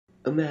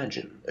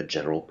Imagine a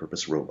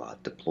general-purpose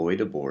robot deployed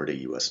aboard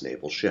a U.S.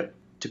 naval ship.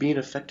 To be an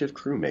effective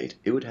crewmate,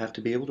 it would have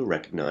to be able to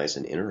recognize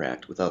and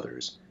interact with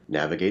others,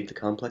 navigate the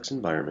complex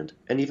environment,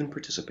 and even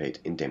participate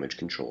in damage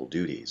control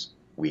duties.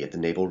 We at the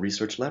Naval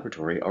Research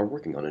Laboratory are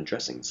working on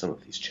addressing some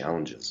of these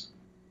challenges.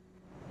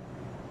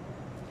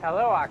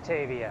 Hello,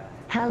 Octavia.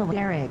 Hello,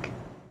 Eric.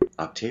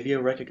 Octavia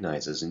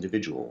recognizes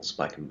individuals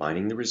by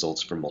combining the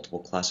results from multiple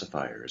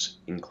classifiers,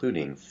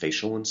 including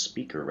facial and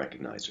speaker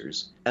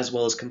recognizers, as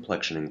well as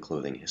complexion and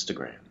clothing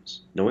histograms.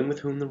 Knowing with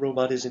whom the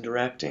robot is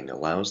interacting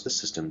allows the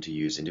system to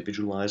use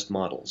individualized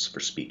models for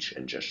speech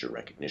and gesture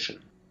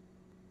recognition.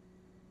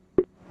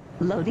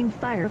 Loading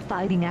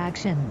firefighting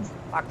actions.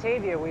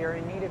 Octavia, we are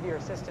in need of your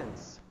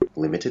assistance.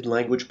 Limited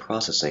language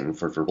processing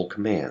for verbal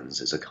commands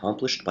is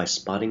accomplished by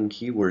spotting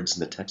keywords in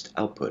the text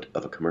output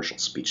of a commercial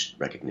speech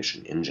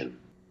recognition engine.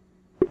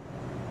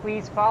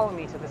 Please follow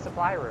me to the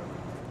supply room.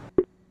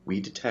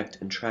 We detect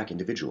and track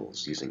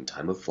individuals using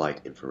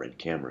time-of-flight infrared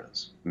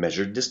cameras.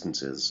 Measured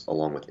distances,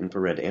 along with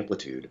infrared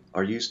amplitude,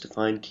 are used to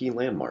find key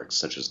landmarks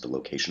such as the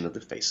location of the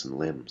face and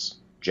limbs.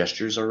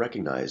 Gestures are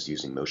recognized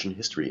using motion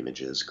history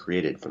images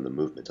created from the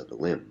movement of the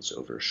limbs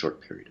over a short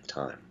period of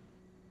time.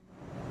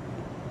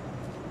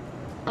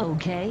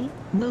 Okay,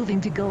 moving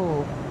to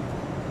goal.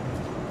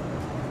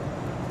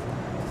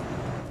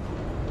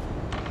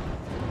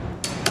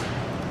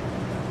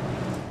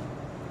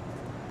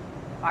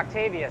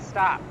 Octavia,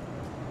 stop.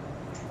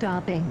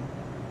 Stopping.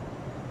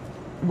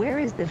 Where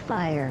is the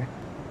fire?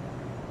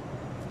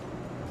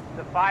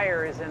 The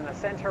fire is in the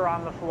center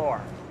on the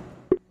floor.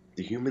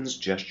 The human's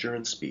gesture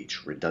and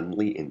speech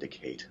redundantly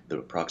indicate the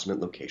approximate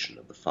location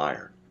of the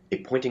fire.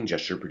 A pointing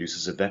gesture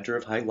produces a vector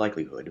of high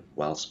likelihood,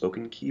 while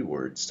spoken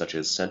keywords such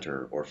as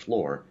center or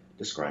floor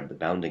describe the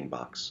bounding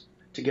box.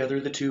 Together,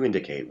 the two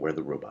indicate where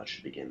the robot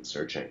should begin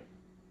searching.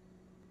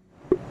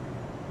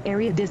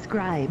 Area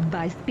described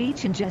by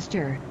speech and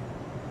gesture.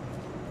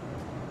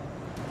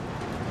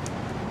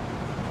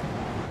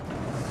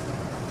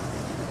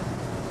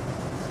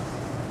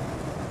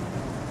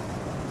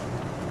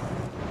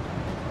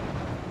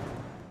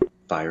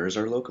 Fires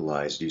are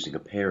localized using a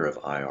pair of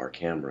IR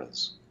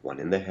cameras, one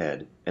in the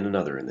head and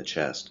another in the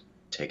chest.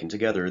 Taken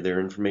together, their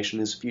information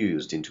is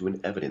fused into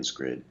an evidence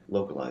grid,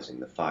 localizing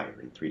the fire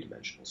in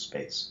three-dimensional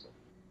space.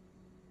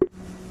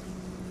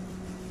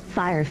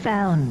 Fire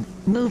found.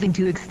 Moving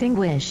to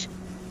extinguish.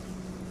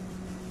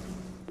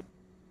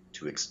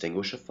 To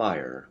extinguish a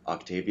fire,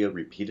 Octavia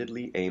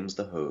repeatedly aims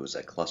the hose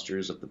at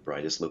clusters of the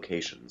brightest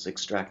locations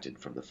extracted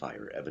from the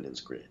fire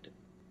evidence grid.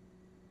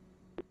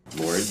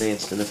 More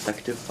advanced and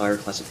effective fire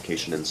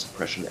classification and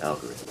suppression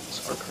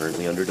algorithms are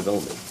currently under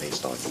development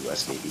based on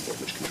U.S. Navy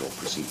damage control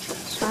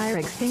procedures. Fire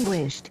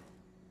extinguished.